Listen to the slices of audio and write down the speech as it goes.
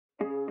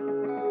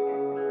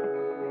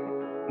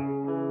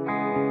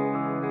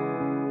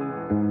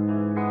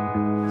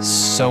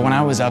So when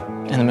I was up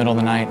in the middle of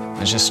the night, I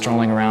was just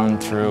strolling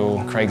around through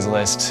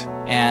Craigslist.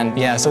 And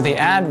yeah, so the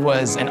ad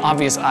was an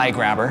obvious eye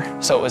grabber.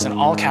 So it was in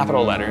all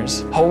capital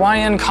letters,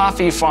 Hawaiian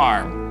Coffee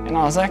Farm. And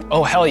I was like,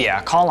 oh, hell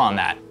yeah, call on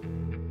that.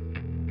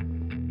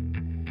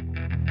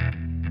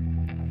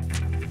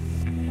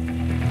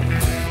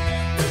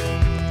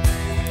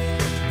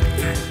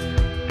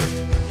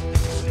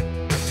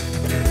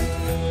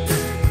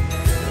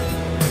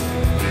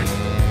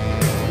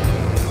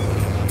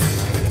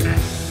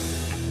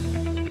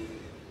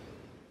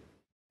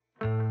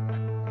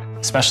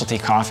 Specialty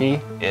coffee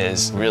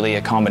is really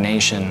a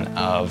combination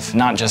of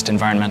not just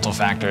environmental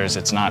factors,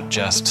 it's not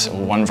just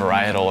one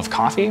varietal of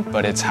coffee,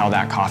 but it's how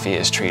that coffee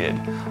is treated,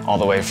 all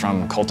the way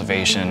from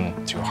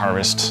cultivation to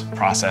harvest,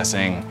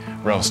 processing,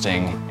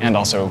 roasting, and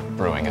also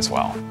brewing as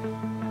well.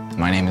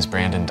 My name is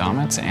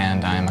Damitz,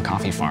 and I'm a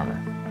coffee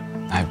farmer.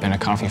 I've been a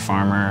coffee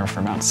farmer for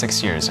about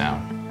 6 years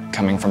now.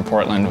 Coming from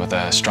Portland with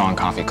a strong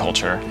coffee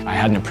culture, I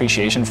had an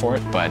appreciation for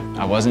it, but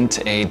I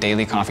wasn't a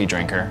daily coffee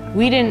drinker.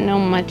 We didn't know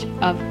much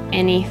of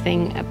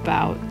anything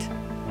about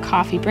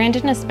coffee.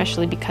 Brandon,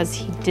 especially because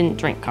he didn't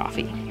drink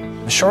coffee.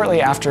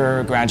 Shortly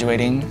after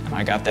graduating,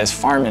 I got this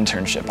farm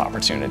internship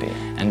opportunity.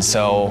 And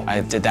so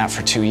I did that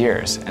for 2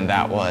 years, and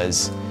that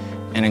was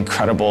an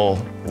incredible,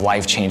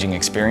 life-changing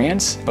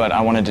experience, but I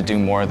wanted to do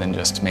more than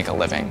just make a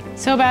living.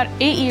 So about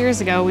 8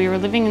 years ago, we were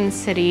living in the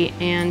city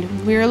and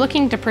we were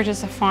looking to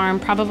purchase a farm,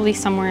 probably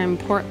somewhere in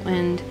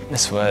Portland.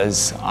 This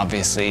was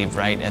obviously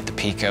right at the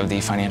peak of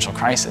the financial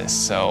crisis,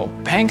 so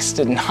banks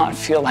did not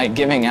feel like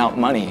giving out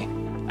money.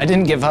 I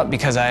didn't give up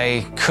because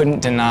I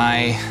couldn't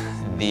deny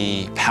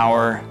the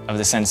power of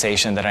the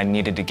sensation that I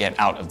needed to get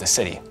out of the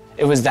city.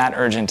 It was that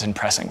urgent and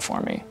pressing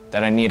for me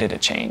that I needed a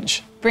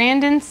change.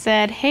 Brandon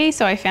said, hey,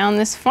 so I found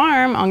this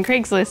farm on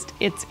Craigslist.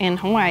 It's in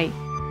Hawaii.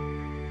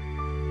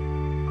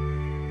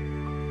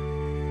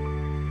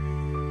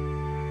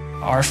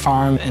 Our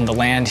farm and the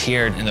land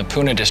here in the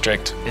Puna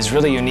district is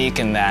really unique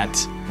in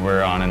that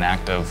we're on an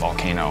active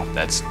volcano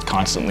that's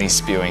constantly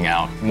spewing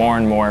out more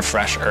and more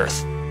fresh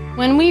earth.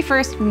 When we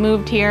first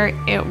moved here,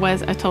 it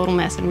was a total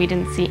mess and we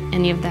didn't see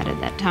any of that at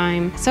that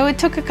time. So it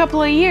took a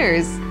couple of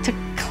years to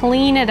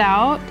clean it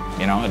out.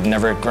 You know, I'd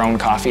never grown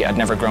coffee, I'd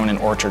never grown an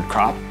orchard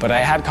crop, but I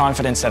had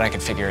confidence that I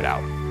could figure it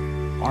out.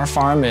 Our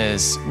farm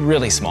is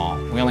really small.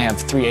 We only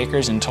have 3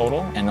 acres in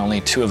total, and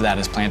only 2 of that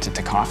is planted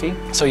to coffee.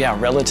 So yeah,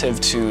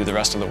 relative to the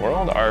rest of the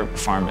world, our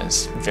farm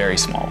is very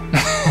small.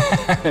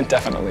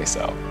 Definitely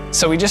so.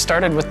 So we just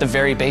started with the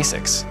very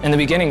basics. In the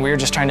beginning, we were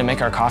just trying to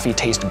make our coffee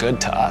taste good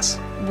to us.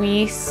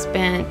 We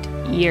spent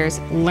years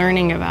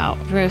learning about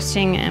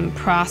roasting and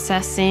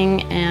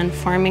processing and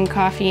farming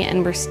coffee,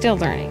 and we're still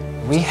learning.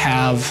 We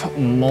have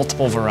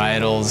multiple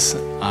varietals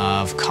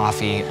of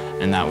coffee,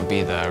 and that would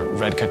be the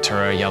red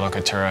Katura, yellow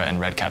Katura, and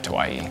red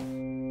Katuai.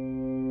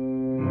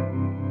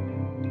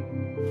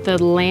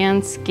 The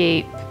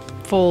landscape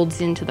folds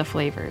into the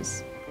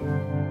flavors.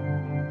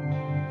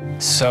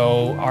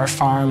 So our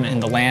farm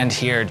and the land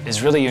here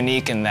is really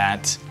unique in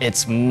that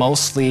it's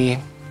mostly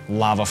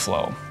lava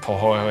flow,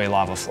 Pohohoi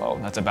lava flow.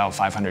 That's about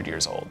 500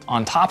 years old.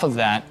 On top of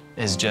that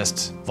is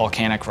just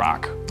volcanic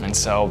rock. And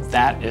so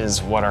that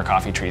is what our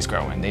coffee trees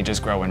grow in. They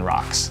just grow in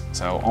rocks,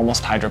 so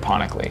almost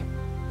hydroponically.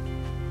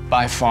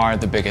 By far,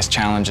 the biggest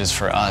challenges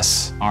for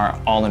us are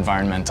all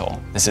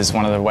environmental. This is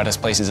one of the wettest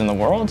places in the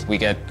world. We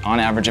get, on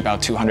average, about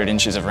 200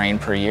 inches of rain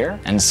per year.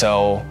 And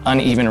so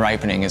uneven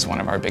ripening is one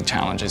of our big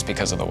challenges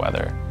because of the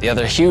weather. The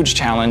other huge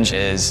challenge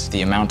is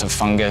the amount of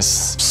fungus,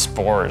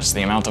 spores,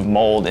 the amount of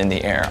mold in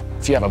the air.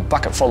 If you have a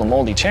bucket full of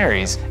moldy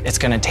cherries, it's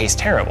gonna taste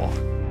terrible.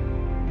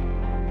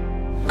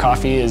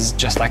 Coffee is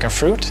just like a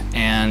fruit,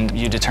 and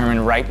you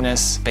determine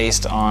ripeness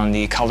based on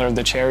the color of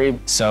the cherry.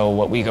 So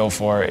what we go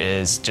for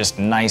is just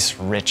nice,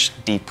 rich,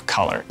 deep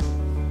color.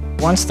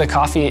 Once the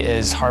coffee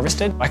is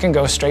harvested, I can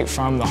go straight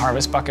from the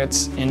harvest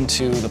buckets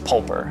into the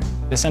pulper.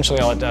 Essentially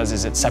all it does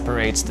is it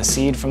separates the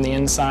seed from the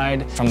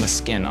inside from the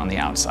skin on the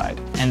outside.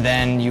 And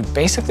then you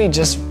basically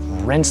just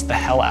rinse the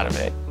hell out of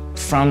it.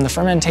 From the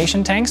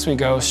fermentation tanks, we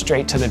go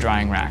straight to the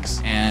drying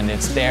racks. And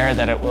it's there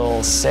that it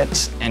will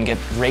sit and get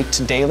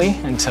raked daily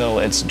until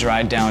it's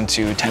dried down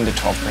to 10 to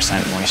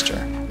 12%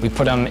 moisture. We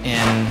put them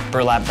in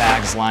burlap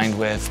bags lined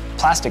with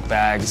plastic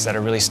bags that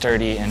are really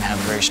sturdy and have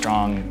a very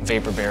strong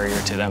vapor barrier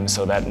to them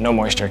so that no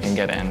moisture can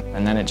get in.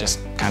 And then it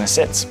just kind of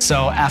sits.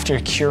 So after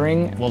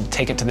curing, we'll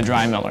take it to the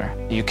dry miller.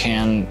 You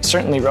can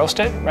certainly roast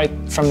it right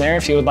from there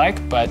if you would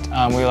like, but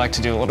we like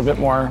to do a little bit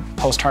more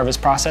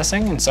post-harvest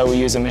processing. And so we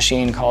use a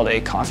machine called a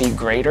coffee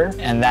grater,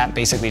 and that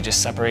basically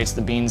just separates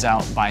the beans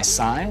out by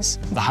size.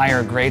 The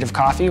higher grade of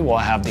coffee will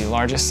have the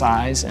largest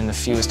size and the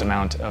fewest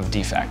amount of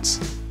defects.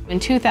 In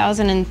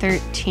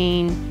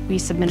 2013, we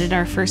submitted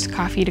our first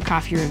coffee to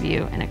coffee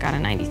review, and it got a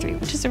 93,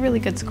 which is a really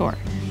good score.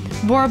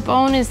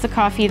 Bourbon is the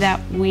coffee that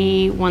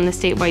we won the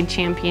statewide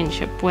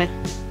championship with.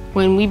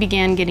 When we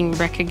began getting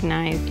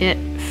recognized, it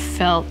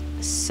felt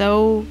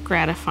so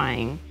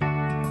gratifying.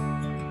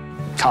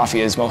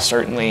 coffee is most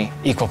certainly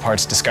equal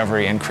parts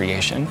discovery and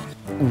creation.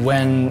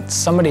 When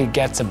somebody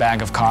gets a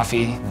bag of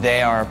coffee,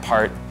 they are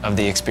part of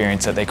the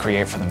experience that they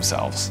create for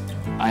themselves.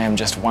 I am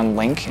just one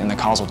link in the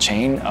causal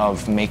chain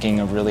of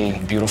making a really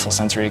beautiful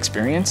sensory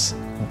experience.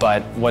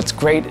 But what's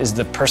great is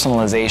the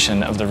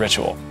personalization of the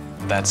ritual.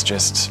 That's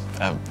just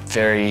a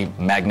very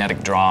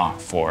magnetic draw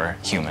for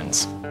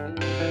humans.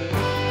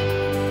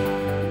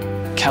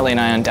 Kelly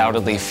and I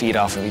undoubtedly feed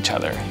off of each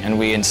other, and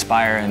we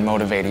inspire and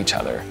motivate each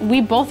other.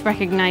 We both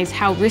recognize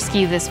how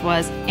risky this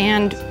was,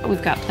 and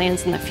we've got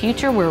plans in the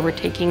future where we're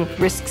taking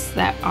risks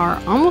that are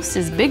almost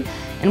as big,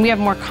 and we have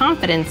more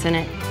confidence in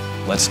it.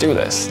 Let's do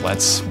this.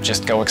 Let's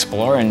just go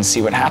explore and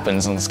see what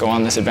happens, and let's go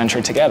on this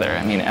adventure together.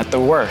 I mean, at the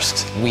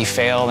worst, we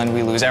fail and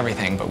we lose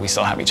everything, but we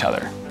still have each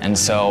other. And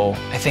so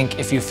I think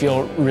if you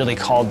feel really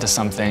called to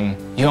something,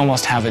 you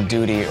almost have a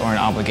duty or an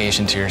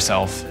obligation to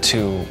yourself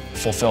to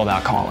fulfill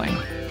that calling.